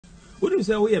What do you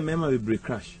say? We a member with break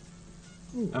crash.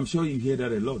 I'm sure you hear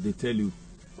that a lot. They tell you.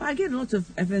 Well, I get a lot of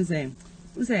friends saying,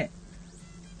 "Who say?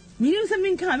 Me know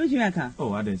something can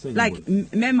Oh, I didn't say. Like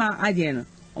member, I didn't.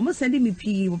 Almost sending me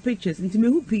pictures into me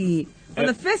who pee for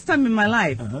the first time in my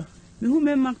life. Me who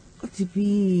member got to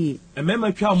pee. A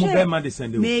member child more member they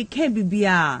send you. Me can't be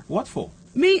What for?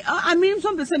 Me, I mean,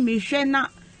 some person me share na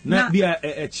be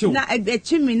a chill. Na a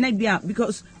chimney na be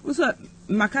because also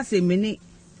makase me.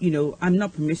 You know, I'm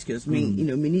not promiscuous. Me, you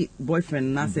know, me need boyfriend.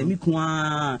 And I say me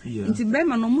kwa. Into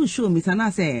member no more show me. And I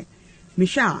say, me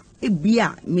sha it be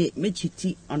me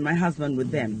chitty on my husband with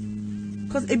them.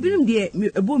 Because a bit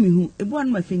a boy me who a boy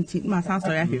my finty my sound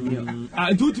sorry I hear you.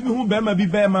 I do to me who Bema be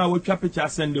Bema with Chapicha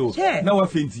Sendo. Now a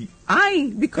finty.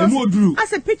 Aye, because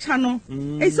as a picture no,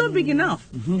 it's so big enough.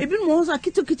 A bit more so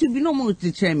kito be no more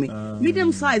to cheer me.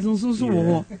 Medium size and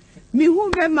so. Me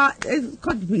who Bema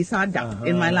could be sad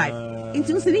in my life.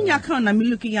 Into sitting your account and me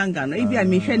looking younger. Maybe I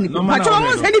may share it. But you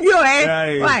almost had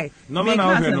it. Why? No man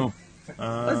no.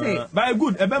 But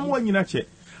good, a bem one in a check.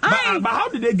 But how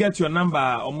did they get your number?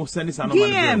 Almost send this another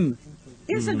DM,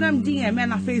 Instagram DM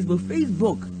and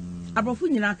Facebook. I brought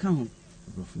in account.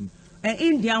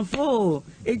 Indian for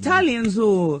Italians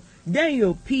or then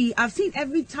your P. I've seen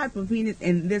every type of penis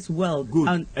in this world.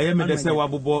 Good. I mean, they say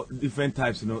what different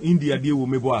types. You know, India deal with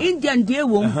me. Indian deal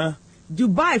with.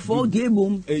 Dubai 4-day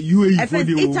boom, UAE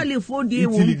 4-day boom, Italy 4-day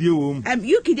boom,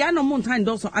 UK they are no more time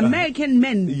also. American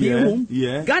men day boom,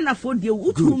 Ghana 4-day.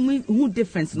 Who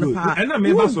difference no power?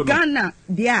 Ghana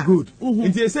they good.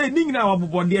 If they say ning na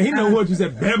wabubo, they hinna who to say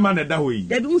bear man that way.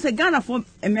 They don't say Ghana for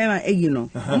America, you know.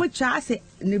 How much say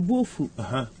ne bofu?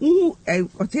 Who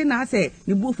Otena say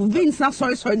ne bofu? Benson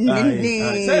sorry. Say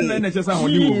no, just a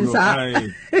honey.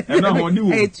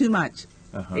 Too much.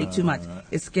 Too much.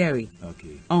 It's scary.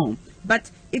 Okay.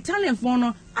 But Italian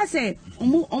phone, I say,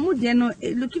 omu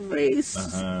looking very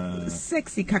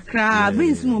sexy kakra,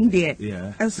 brings mum there.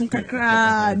 As some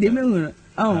kakra, the moon.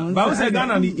 But I say,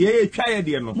 Ghana, try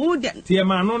the no. More than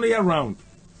Tiaman only around.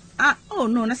 Oh,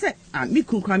 no, I said, me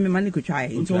could cry me money could try.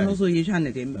 It's also you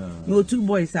channel him. No 2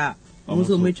 boys are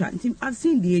also me try. I've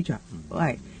seen the age.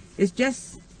 Why? It's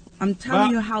just. I'm telling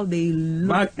you how they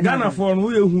look. Ghana for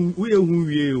we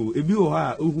if you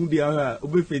are who they are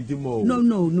more. No.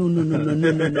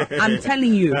 I'm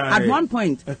telling you, at one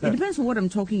point, it depends on what I'm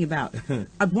talking about.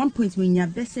 At one point, when you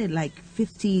have said like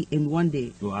 50 in one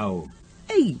day. Wow.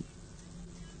 Hey,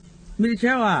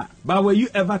 military. But were you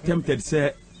ever tempted,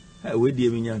 say, where do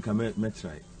you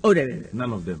try? Oh,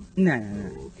 none of them.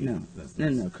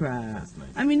 No, cry.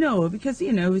 I mean, no, because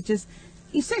you know, it's just.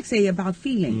 It's sexy about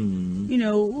feeling, you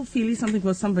know, feeling something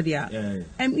for somebody else.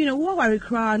 And you know, what I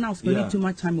cry now, spending too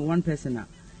much time with one person now.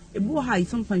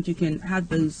 Sometimes you can have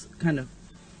those kind of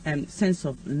sense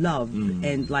of love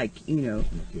and like, you know,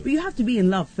 but you have to be in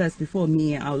love first before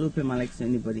I'll open my legs to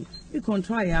anybody. You can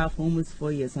try out for almost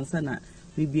 4 years and say that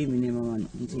we be my name.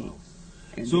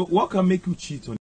 So what can make you cheat on